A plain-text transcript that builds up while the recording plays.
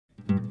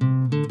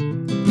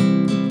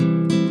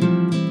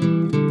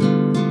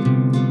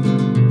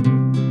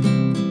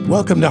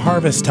Welcome to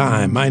Harvest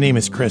Time. My name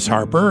is Chris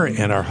Harper,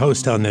 and our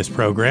host on this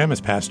program is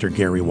Pastor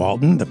Gary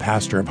Walton, the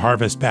pastor of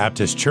Harvest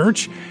Baptist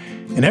Church.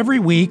 And every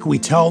week we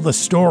tell the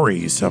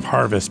stories of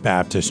Harvest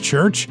Baptist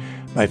Church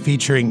by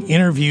featuring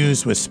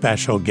interviews with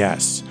special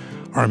guests.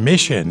 Our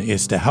mission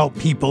is to help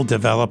people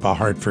develop a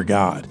heart for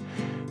God.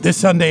 This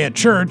Sunday at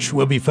church,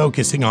 we'll be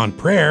focusing on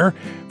prayer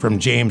from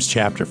James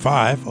chapter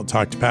 5. I'll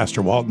talk to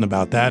Pastor Walton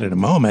about that in a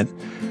moment.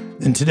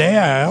 And today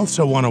I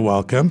also want to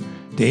welcome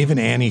Dave and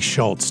Annie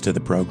Schultz to the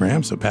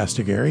program. So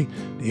Pastor Gary,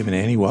 Dave and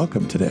Annie,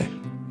 welcome today.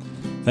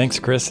 Thanks,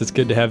 Chris. It's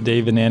good to have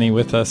Dave and Annie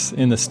with us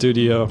in the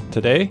studio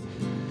today.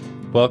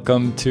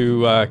 Welcome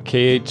to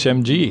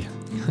KHMG.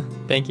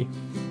 Thank you.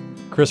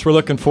 Chris, we're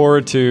looking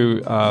forward to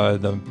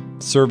the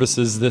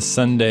services this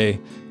Sunday.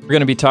 We're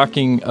going to be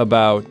talking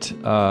about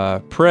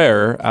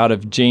prayer out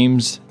of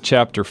James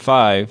chapter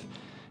 5.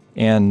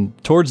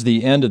 And towards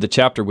the end of the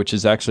chapter, which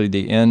is actually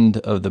the end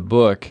of the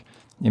book,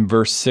 in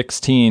verse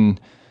 16,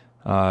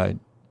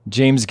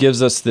 James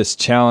gives us this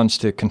challenge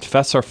to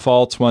confess our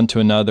faults one to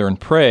another and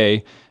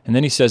pray. And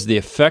then he says, the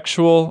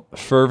effectual,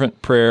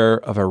 fervent prayer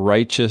of a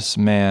righteous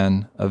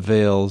man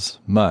avails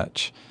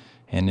much.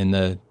 And in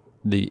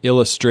the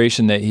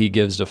illustration that he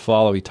gives to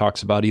follow, he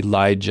talks about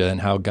Elijah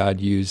and how God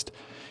used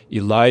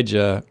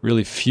Elijah,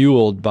 really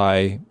fueled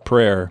by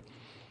prayer.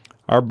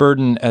 Our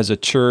burden as a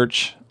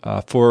church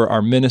for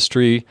our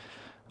ministry,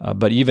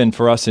 but even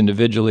for us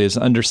individually, is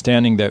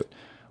understanding that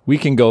we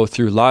can go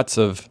through lots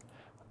of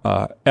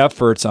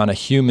efforts on a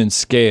human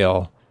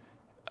scale,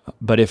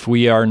 but if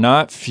we are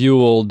not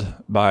fueled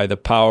by the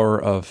power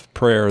of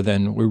prayer,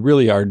 then we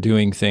really are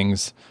doing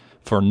things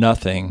for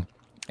nothing.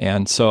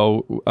 And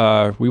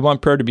so we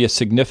want prayer to be a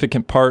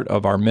significant part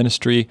of our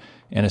ministry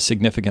and a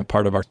significant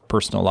part of our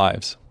personal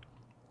lives.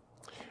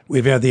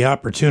 We've had the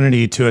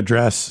opportunity to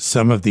address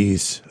some of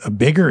these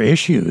bigger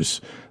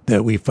issues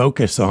that we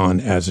focus on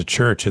as a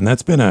church, and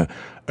that's been a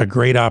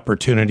great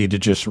opportunity to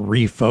just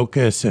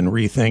refocus and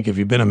rethink. If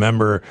you've been a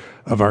member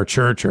of our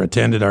church or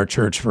attended our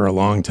church for a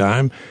long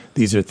time,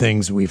 these are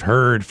things we've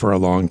heard for a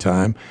long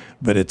time,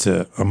 but it's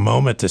a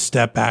moment to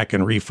step back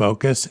and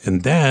refocus.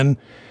 And then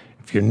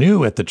if you're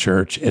new at the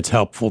church, it's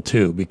helpful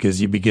too, because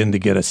you begin to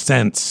get a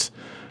sense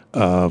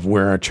of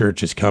where our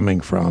church is coming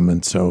from.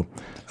 And so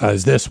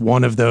is this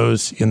one of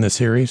those in the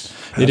series,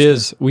 Pastor? It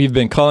is. We've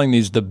been calling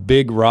these the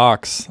big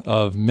rocks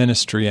of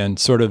ministry, and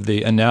sort of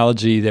the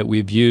analogy that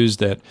we've used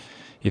that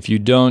if you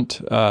don't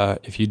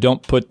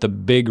put the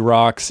big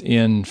rocks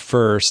in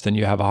first, then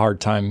you have a hard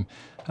time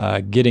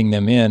getting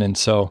them in. And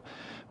so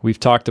we've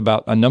talked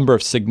about a number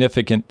of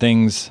significant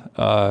things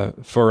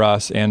for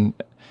us, and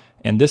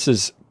this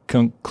is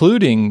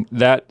concluding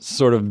that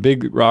sort of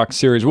big rock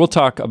series. We'll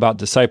talk about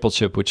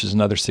discipleship, which is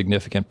another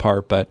significant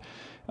part, but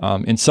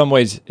in some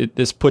ways,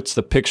 this puts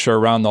the picture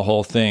around the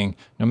whole thing.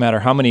 No matter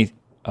how many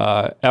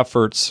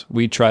efforts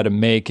we try to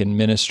make in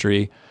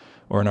ministry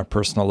or in our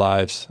personal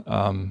lives,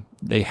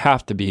 they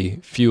have to be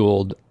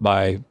fueled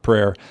by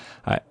prayer.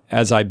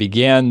 As I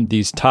began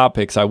these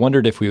topics, I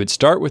wondered if we would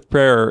start with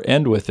prayer or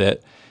end with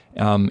it,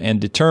 and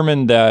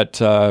determined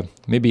that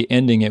maybe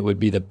ending it would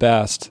be the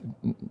best,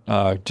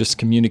 just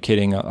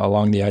communicating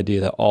along the idea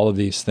that all of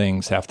these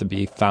things have to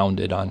be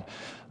founded on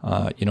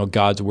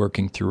God's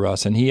working through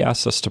us, and He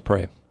asks us to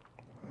pray.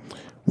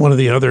 One of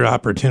the other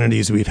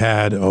opportunities we've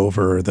had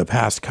over the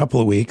past couple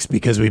of weeks,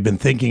 because we've been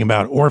thinking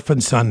about Orphan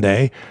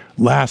Sunday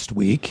last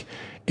week,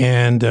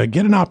 and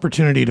get an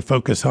opportunity to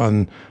focus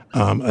on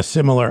a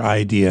similar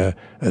idea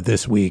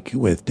this week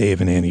with Dave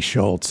and Annie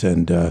Schultz.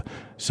 And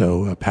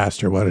so,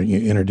 Pastor, why don't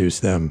you introduce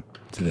them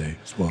today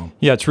as well?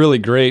 Yeah, it's really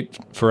great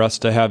for us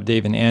to have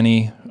Dave and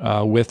Annie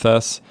with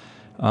us.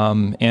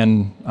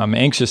 And I'm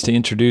anxious to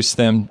introduce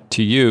them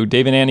to you.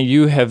 Dave and Annie,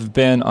 you have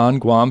been on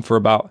Guam for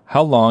about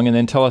how long? And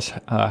then tell us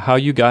how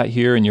you got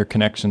here and your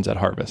connections at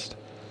Harvest.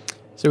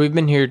 So we've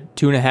been here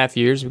 2.5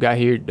 years. We got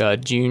here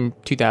June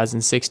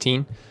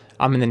 2016.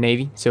 I'm in the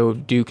Navy, so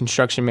do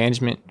construction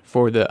management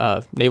for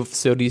the Naval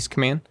Facilities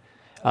Command.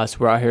 So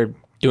we're out here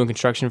doing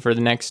construction for the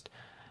next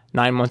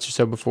 9 months or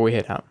so before we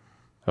head out.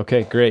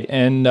 Okay, great.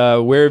 And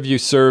where have you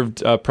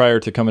served prior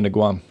to coming to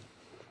Guam?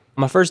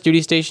 My first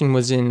duty station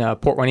was in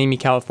Port Hueneme,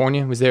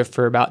 California. Was there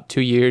for about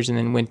 2 years, and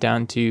then went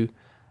down to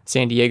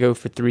San Diego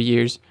for 3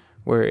 years,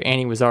 where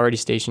Annie was already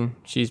stationed.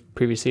 She's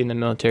previously in the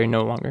military,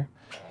 no longer.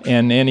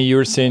 And Annie, you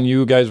were saying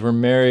you guys were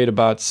married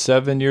about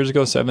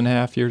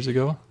 7.5 years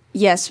ago?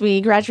 Yes,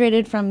 we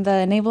graduated from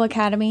the Naval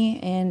Academy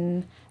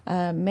in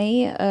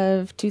May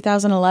of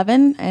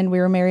 2011, and we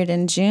were married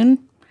in June.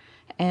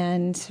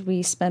 And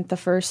we spent the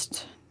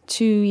first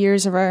 2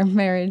 years of our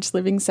marriage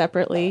living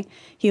separately.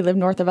 He lived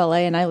north of LA,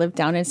 and I lived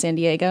down in San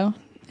Diego.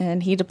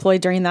 And he deployed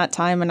during that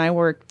time, and I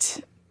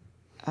worked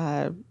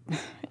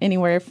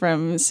anywhere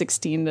from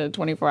 16 to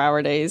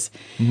 24-hour days.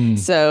 Mm-hmm.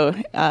 So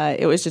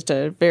it was just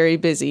a very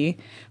busy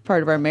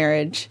part of our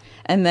marriage.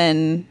 And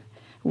then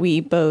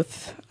we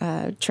both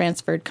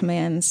transferred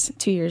commands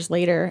 2 years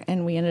later,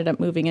 and we ended up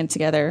moving in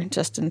together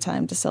just in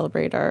time to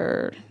celebrate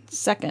our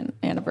second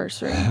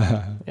anniversary.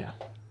 Yeah.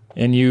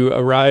 And you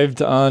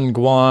arrived on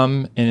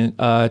Guam. And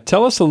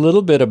tell us a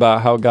little bit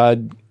about how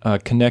God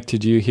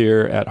connected you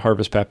here at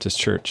Harvest Baptist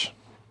Church.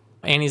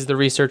 Annie's the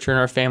researcher in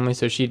our family,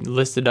 so she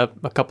listed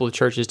up a couple of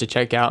churches to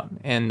check out.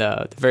 And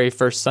the very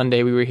first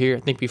Sunday we were here, I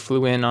think we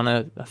flew in on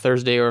a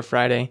Thursday or a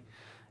Friday,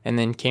 and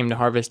then came to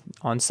Harvest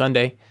on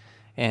Sunday.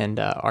 And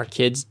our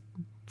kids,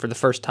 for the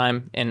first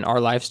time in our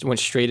lives, went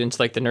straight into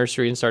like the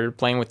nursery and started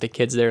playing with the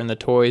kids there and the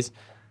toys.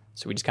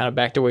 So we just kind of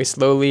backed away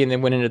slowly and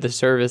then went into the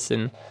service.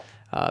 And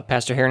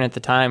Pastor Heron at the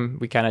time,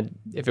 we kind of,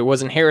 if it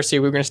wasn't heresy,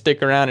 we were going to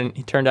stick around. And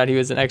it turned out he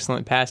was an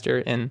excellent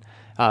pastor. And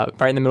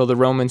right in the middle of the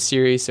Romans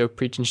series, so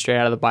preaching straight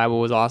out of the Bible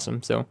was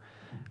awesome. So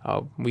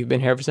we've been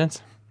here ever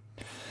since.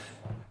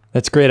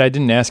 That's great. I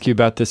didn't ask you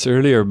about this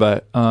earlier,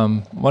 but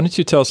why don't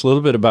you tell us a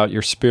little bit about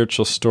your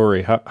spiritual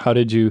story? How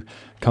did you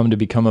come to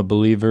become a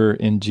believer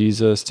in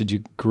Jesus? Did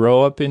you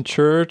grow up in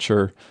church,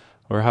 or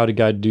how did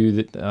God do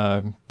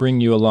that,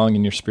 bring you along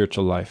in your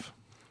spiritual life?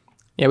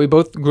 Yeah, we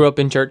both grew up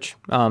in church,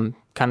 kind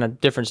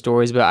of different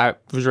stories, but I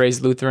was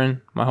raised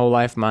Lutheran my whole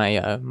life.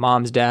 My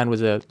mom's dad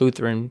was a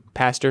Lutheran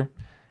pastor,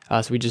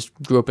 so we just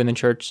grew up in the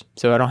church.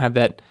 So I don't have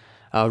that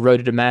road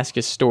to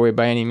Damascus story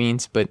by any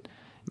means, but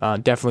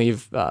definitely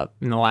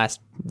in the last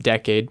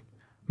decade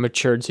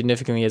matured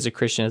significantly as a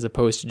Christian, as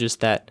opposed to just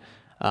that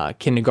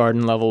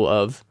kindergarten level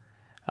of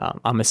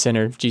I'm a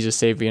sinner, Jesus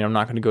saved me, and I'm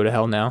not going to go to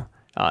hell now.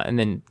 And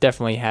then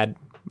definitely had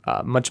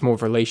much more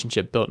of a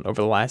relationship built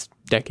over the last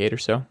decade or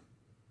so.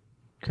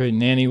 Great.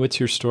 Nanny, what's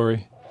your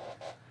story?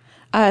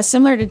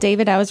 Similar to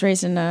David, I was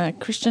raised in a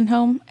Christian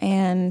home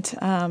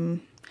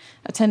and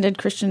attended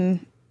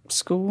Christian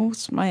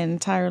schools my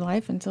entire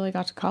life until I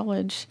got to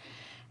college.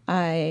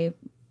 I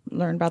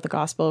learned about the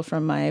gospel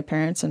from my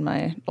parents and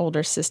my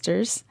older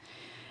sisters,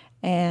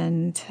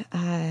 and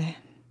I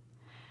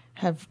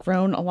have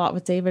grown a lot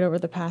with David over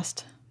the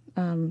past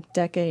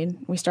decade.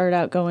 We started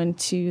out going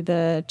to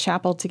the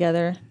chapel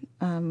together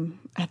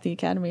at the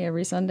academy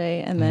every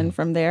Sunday, and then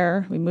from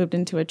there we moved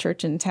into a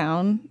church in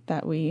town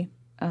that we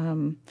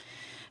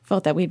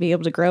felt that we'd be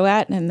able to grow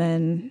at, and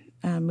then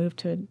moved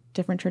to a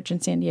different church in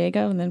San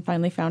Diego, and then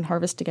finally found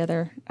Harvest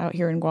together out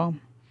here in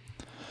Guam.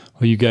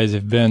 Well, you guys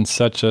have been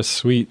such a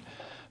sweet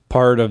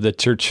part of the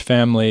church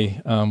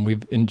family.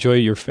 We've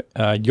enjoyed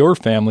your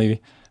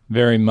family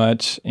very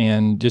much,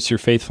 and just your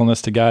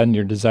faithfulness to God and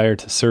your desire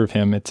to serve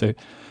Him. It's a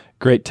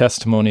great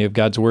testimony of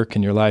God's work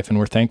in your life, and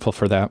we're thankful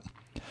for that.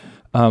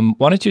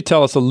 Why don't you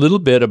tell us a little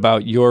bit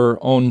about your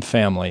own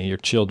family, your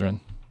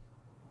children?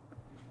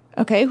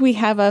 Okay, we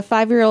have a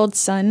 5-year-old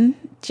son,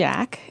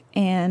 Jack,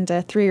 and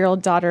a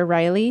 3-year-old daughter,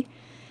 Riley,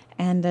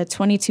 and a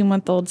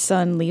 22-month-old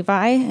son,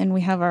 Levi, and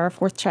we have our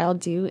 4th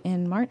child due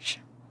in March.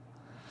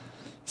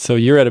 So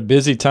you're at a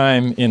busy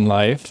time in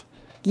life.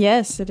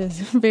 Yes, it is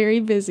very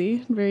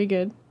busy, very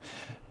good.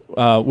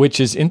 Which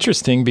is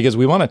interesting because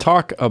we want to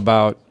talk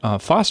about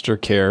foster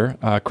care.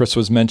 Chris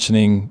was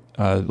mentioning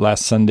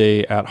last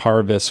Sunday at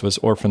Harvest was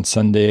Orphan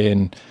Sunday,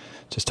 and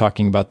just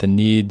talking about the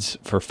needs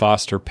for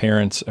foster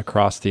parents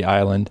across the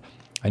island.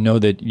 I know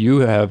that you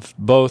have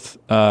both,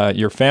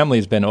 your family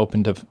has been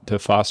open to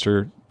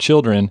foster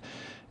children.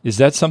 Is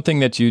that something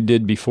that you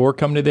did before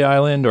coming to the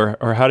island,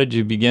 or how did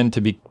you begin to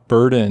be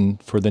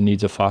burdened for the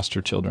needs of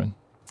foster children?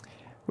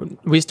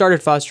 We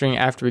started fostering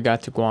after we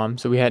got to Guam,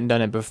 so we hadn't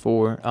done it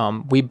before.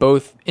 We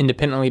both,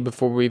 independently,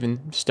 before we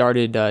even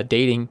started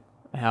dating,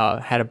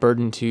 had a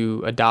burden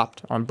to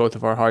adopt on both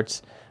of our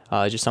hearts.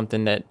 Just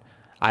something that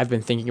I've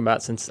been thinking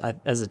about since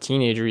as a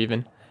teenager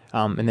even.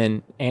 And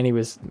then Annie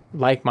was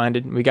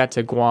like-minded. We got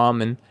to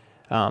Guam, and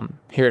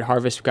here at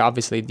Harvest,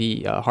 obviously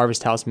the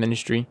Harvest House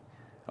ministry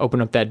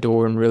opened up that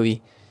door and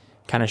really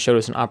kind of showed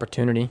us an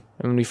opportunity.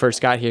 And when we first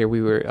got here,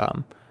 we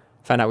were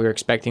found out we were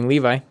expecting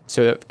Levi,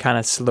 so it kind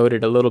of slowed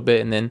it a little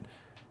bit. And then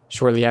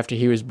shortly after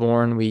he was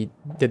born, we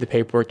did the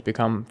paperwork to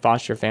become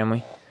foster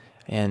family.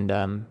 And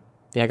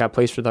I got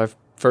placed with our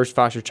first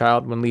foster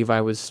child when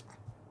Levi was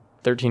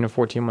 13 or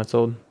 14 months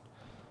old.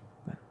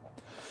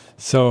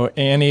 So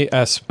Annie,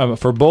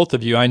 for both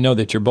of you, I know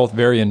that you're both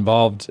very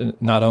involved,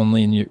 not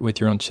only with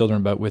your own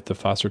children, but with the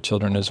foster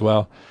children as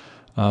well.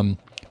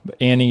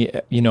 Annie,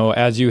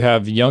 as you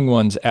have young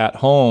ones at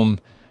home,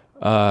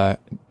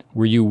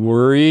 were you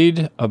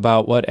worried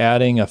about what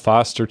adding a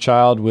foster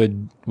child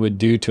would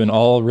do to an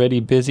already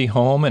busy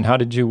home, and how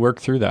did you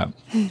work through that?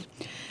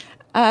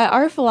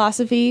 Our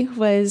philosophy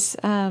was,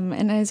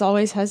 and as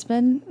always has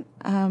been,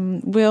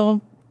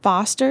 we'll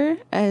foster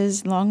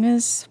as long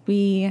as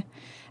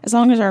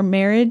our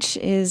marriage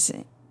is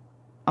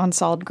on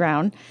solid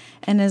ground,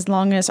 and as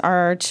long as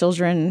our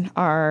children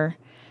are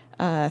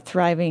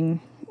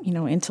thriving,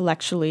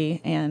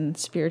 intellectually and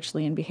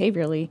spiritually and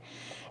behaviorally.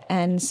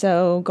 And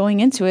so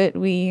going into it,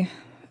 we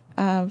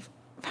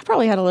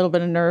probably had a little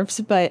bit of nerves,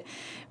 but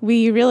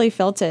we really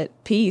felt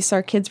at peace.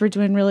 Our kids were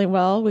doing really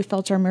well. We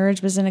felt our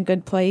marriage was in a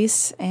good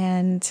place,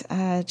 and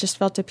just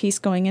felt at peace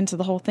going into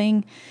the whole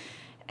thing.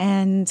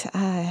 And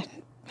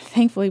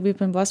thankfully, we've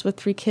been blessed with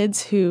 3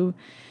 kids who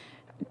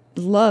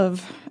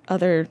love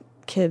other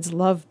kids,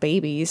 love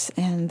babies,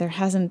 and there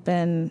hasn't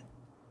been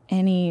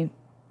any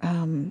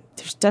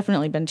there's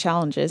definitely been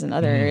challenges in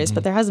other areas,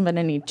 but there hasn't been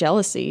any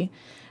jealousy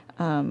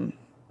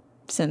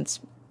since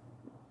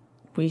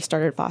we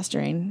started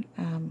fostering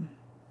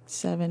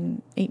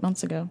 7-8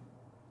 months ago.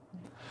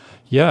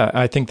 Yeah,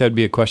 I think that'd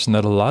be a question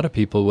that a lot of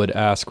people would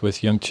ask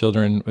with young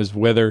children, is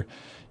whether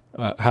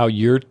how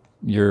your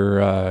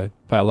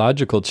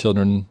biological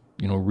children,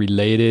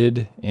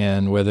 related,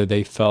 and whether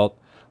they felt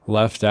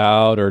left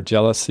out or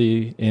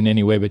jealousy in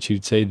any way. But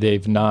you'd say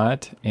they've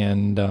not.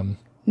 And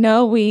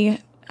no, we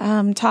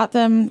taught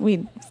them.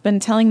 We've been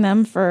telling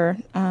them for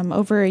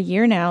over a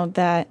year now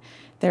that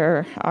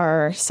there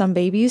are some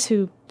babies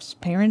whose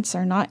parents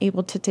are not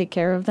able to take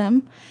care of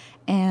them,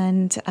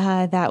 and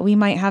that we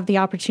might have the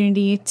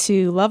opportunity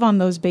to love on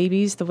those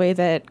babies the way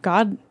that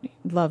God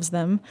loves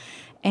them,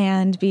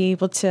 and be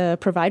able to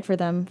provide for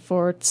them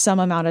for some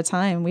amount of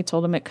time. We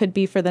told them it could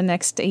be for the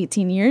next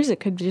 18 years. It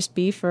could just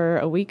be for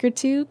a week or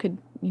two, could,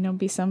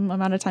 be some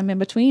amount of time in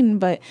between.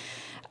 But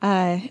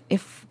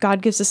if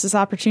God gives us this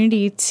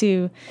opportunity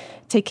to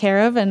take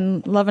care of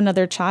and love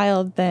another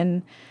child,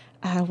 then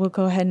we'll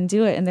go ahead and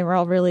do it. And they were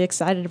all really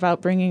excited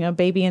about bringing a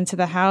baby into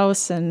the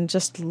house, and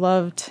just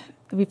loved.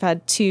 We've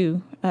had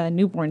 2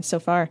 newborns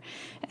so far,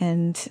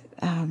 and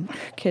our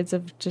kids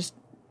have just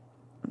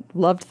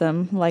loved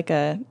them like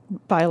a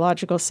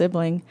biological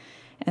sibling.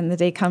 And the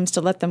day comes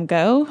to let them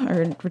go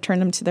or return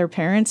them to their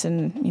parents,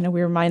 and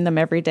we remind them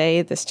every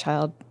day, this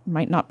child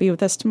might not be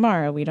with us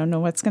tomorrow. We don't know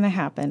what's going to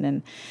happen.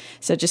 And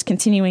so just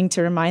continuing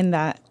to remind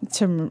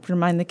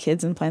the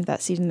kids and plant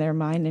that seed in their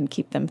mind and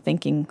keep them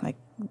thinking like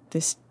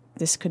this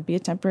could be a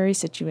temporary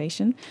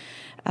situation.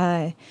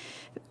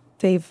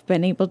 They've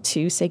been able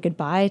to say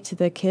goodbye to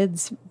the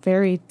kids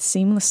very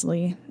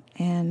seamlessly,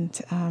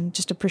 and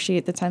just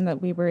appreciate the time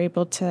that we were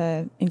able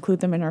to include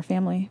them in our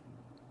family.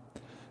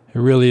 It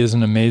really is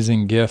an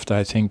amazing gift,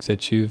 I think,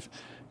 that you've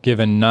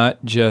given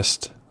not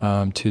just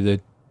to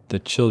the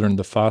children,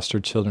 the foster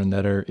children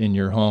that are in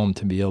your home,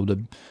 to be able to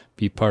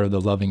be part of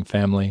the loving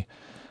family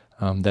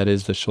that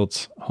is the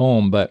Schultz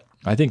home, but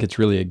I think it's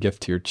really a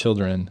gift to your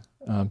children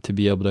to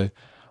be able to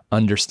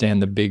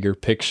understand the bigger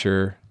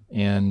picture,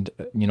 and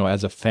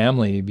as a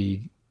family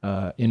be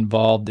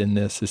involved in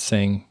this, is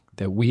saying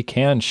that we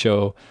can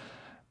show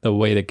the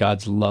way that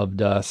God's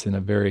loved us in a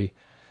very,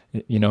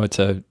 it's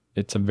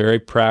a very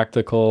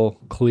practical,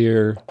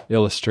 clear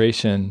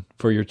illustration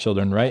for your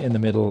children right in the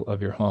middle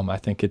of your home. I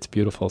think it's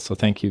beautiful. So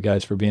thank you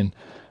guys for being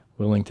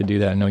willing to do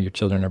that. I know your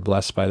children are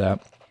blessed by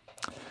that.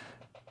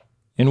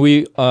 And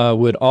we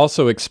would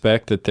also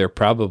expect that there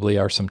probably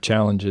are some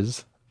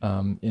challenges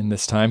in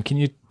this time. Can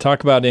you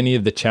talk about any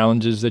of the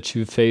challenges that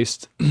you've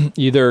faced,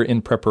 either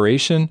in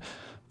preparation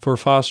for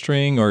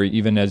fostering or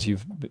even as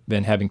you've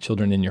been having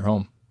children in your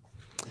home?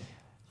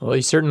 Well,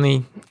 you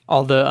certainly,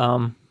 all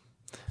the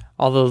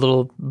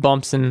little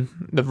bumps in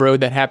the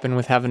road that happen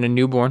with having a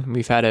newborn.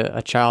 We've had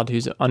a child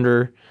who's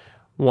under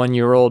 1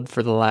 year old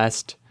for the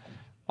last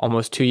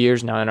almost 2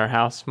 years now in our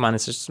house,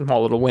 minus a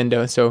small little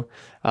window. So,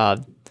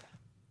 just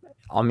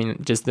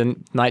the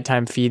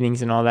nighttime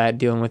feedings and all that,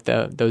 dealing with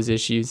those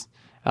issues.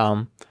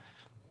 But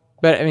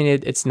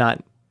it's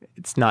not,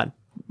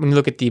 when you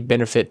look at the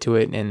benefit to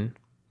it and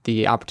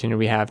the opportunity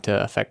we have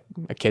to affect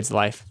a kid's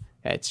life,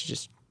 it's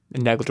just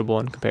negligible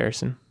in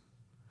comparison.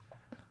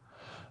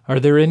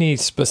 Are there any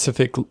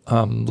specific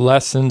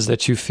lessons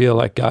that you feel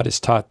like God has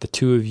taught the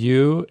two of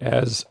you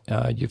as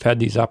you've had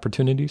these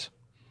opportunities?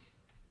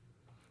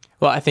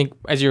 Well, I think,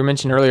 as you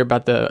mentioned earlier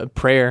about the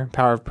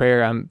power of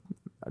prayer, I'm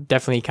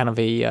definitely kind of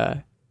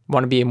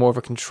want to be more of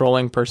a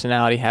controlling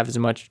personality, have as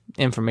much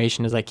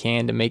information as I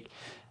can to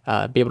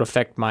be able to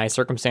affect my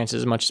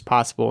circumstances as much as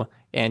possible,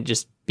 and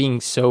just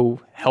being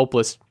so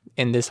helpless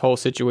in this whole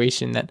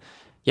situation that,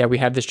 we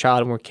have this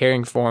child and we're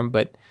caring for him,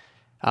 but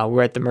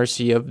we're at the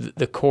mercy of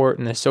the court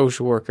and the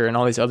social worker and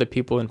all these other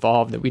people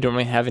involved, that we don't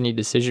really have any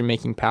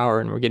decision-making power,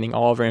 and we're getting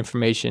all of our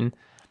information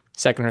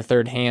second or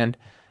third hand.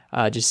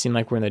 Just seem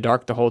like we're in the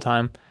dark the whole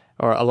time,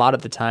 or a lot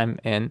of the time,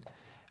 and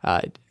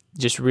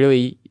just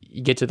really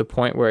you get to the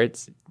point where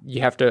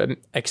you have to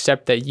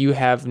accept that you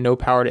have no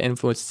power to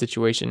influence the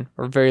situation,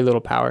 or very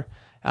little power,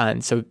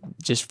 and so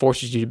just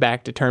forces you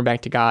to turn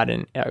back to God,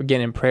 and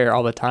again in prayer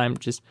all the time,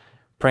 just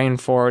praying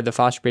for the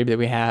foster baby that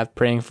we have,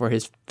 praying for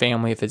his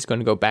family if it's going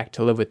to go back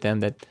to live with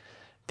them, that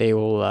they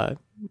will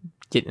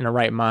get in the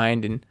right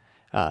mind and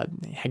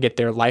get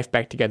their life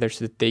back together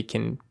so that they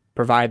can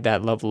provide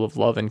that level of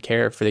love and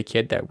care for the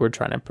kid that we're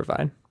trying to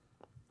provide.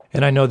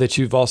 And I know that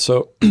you've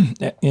also,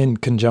 in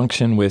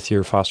conjunction with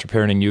your foster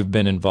parenting, you've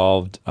been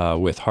involved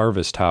with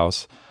Harvest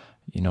House,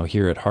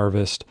 here at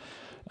Harvest,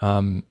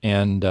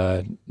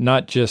 and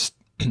not just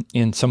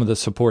in some of the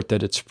support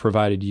that it's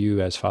provided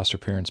you as foster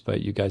parents, but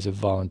you guys have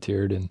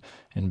volunteered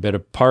and been a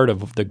part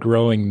of the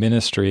growing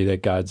ministry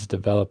that God's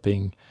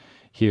developing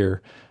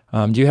here.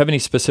 Do you have any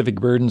specific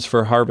burdens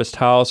for Harvest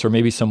House, or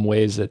maybe some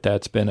ways that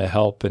that's been a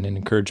help and an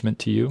encouragement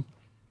to you?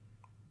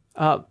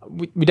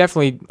 We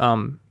definitely,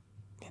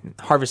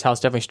 Harvest House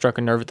definitely struck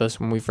a nerve with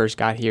us when we first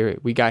got here.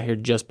 We got here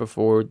just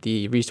before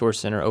the Resource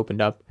Center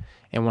opened up,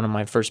 and one of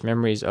my first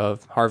memories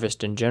of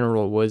Harvest in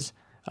general was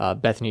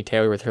Bethany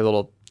Taylor with her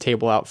little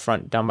table out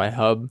front down by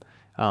Hub,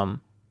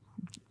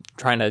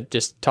 trying to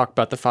just talk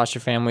about the foster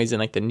families and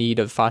like the need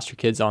of foster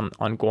kids on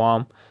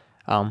Guam.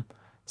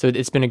 So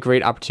it's been a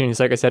great opportunity.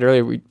 So like I said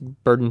earlier, we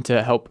burdened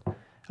to help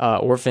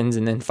orphans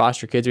and then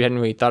foster kids. We hadn't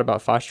really thought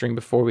about fostering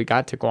before we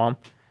got to Guam,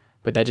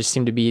 but that just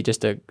seemed to be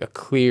just a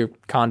clear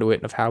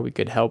conduit of how we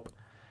could help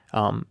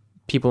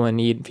people in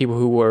need, people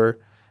who were,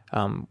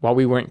 while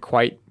we weren't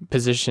quite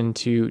positioned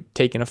to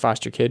take in a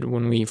foster kid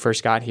when we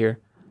first got here,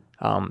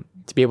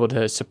 to be able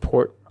to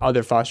support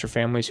other foster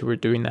families who were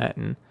doing that.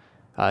 And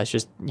it's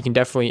just, you can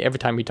definitely, every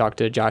time you talk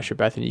to Josh or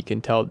Bethany, you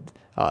can tell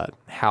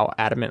how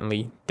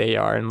adamantly they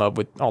are in love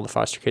with all the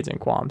foster kids in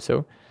Guam.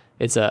 So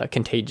it's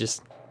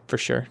contagious for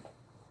sure.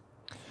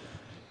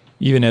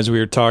 Even as we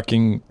were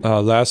talking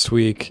last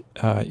week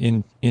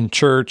in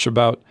church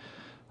about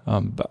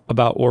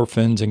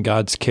orphans and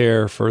God's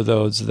care for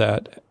those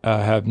that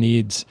have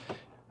needs,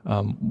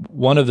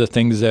 one of the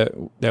things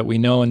that we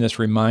know, and this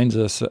reminds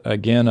us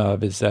again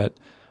of, is that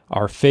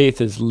our faith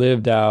is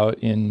lived out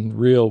in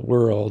real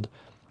world.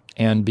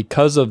 And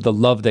because of the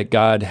love that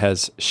God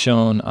has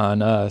shown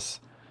on us,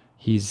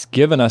 He's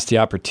given us the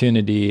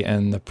opportunity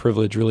and the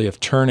privilege really of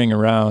turning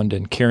around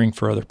and caring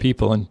for other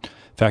people. And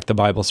in fact, the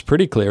Bible's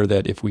pretty clear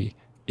that if we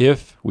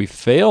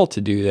fail to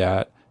do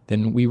that,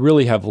 then we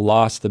really have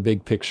lost the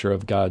big picture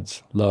of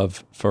God's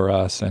love for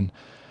us. And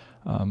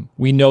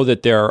we know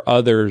that there are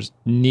other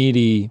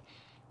needy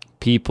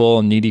people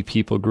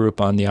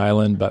group on the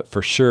island, but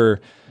for sure,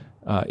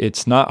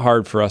 it's not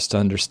hard for us to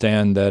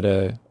understand that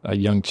a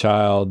young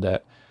child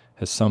that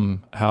has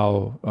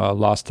somehow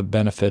lost the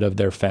benefit of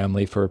their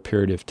family for a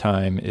period of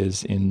time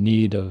is in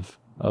need of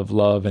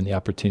love, and the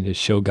opportunity to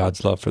show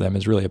God's love for them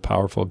is really a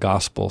powerful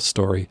gospel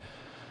story.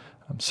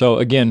 So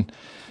again,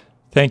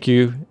 thank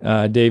you,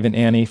 Dave and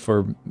Annie,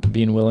 for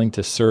being willing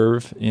to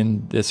serve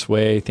in this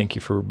way. Thank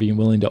you for being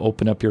willing to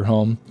open up your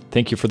home.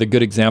 Thank you for the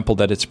good example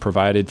that it's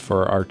provided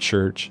for our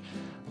church.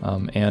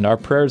 And our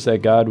prayers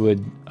that God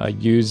would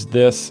use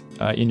this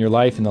in your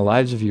life, in the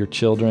lives of your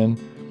children,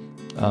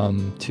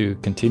 to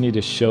continue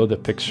to show the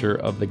picture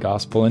of the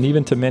gospel, and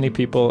even to many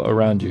people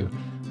around you,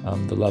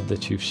 the love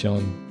that you've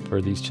shown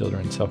for these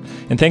children.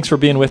 And thanks for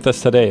being with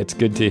us today. It's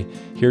good to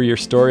hear your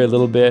story a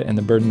little bit and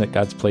the burden that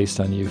God's placed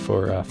on you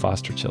for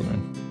foster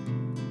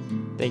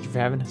children. Thank you for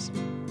having us.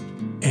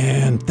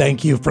 And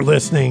thank you for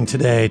listening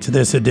today to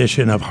this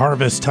edition of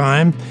Harvest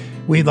Time.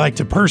 We'd like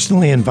to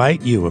personally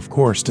invite you, of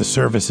course, to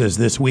services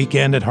this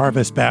weekend at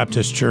Harvest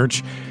Baptist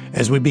Church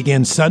as we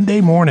begin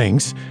Sunday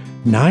mornings,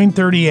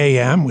 9:30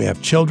 a.m. We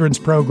have children's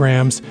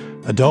programs,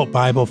 adult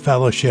Bible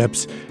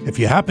fellowships. If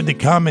you happen to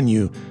come and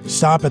you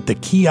stop at the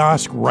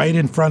kiosk right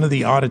in front of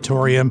the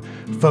auditorium,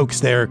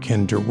 folks there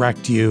can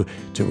direct you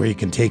to where you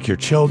can take your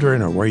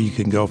children or where you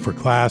can go for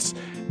class.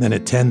 And then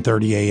at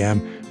 10:30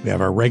 a.m., we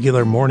have our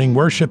regular morning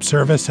worship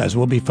service as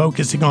we'll be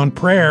focusing on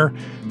prayer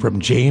from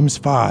James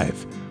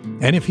 5.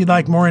 And if you'd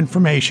like more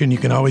information, you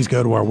can always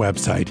go to our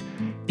website,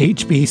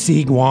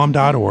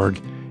 hbcguam.org,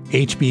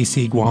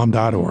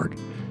 hbcguam.org.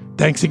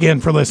 Thanks again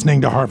for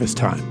listening to Harvest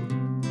Time.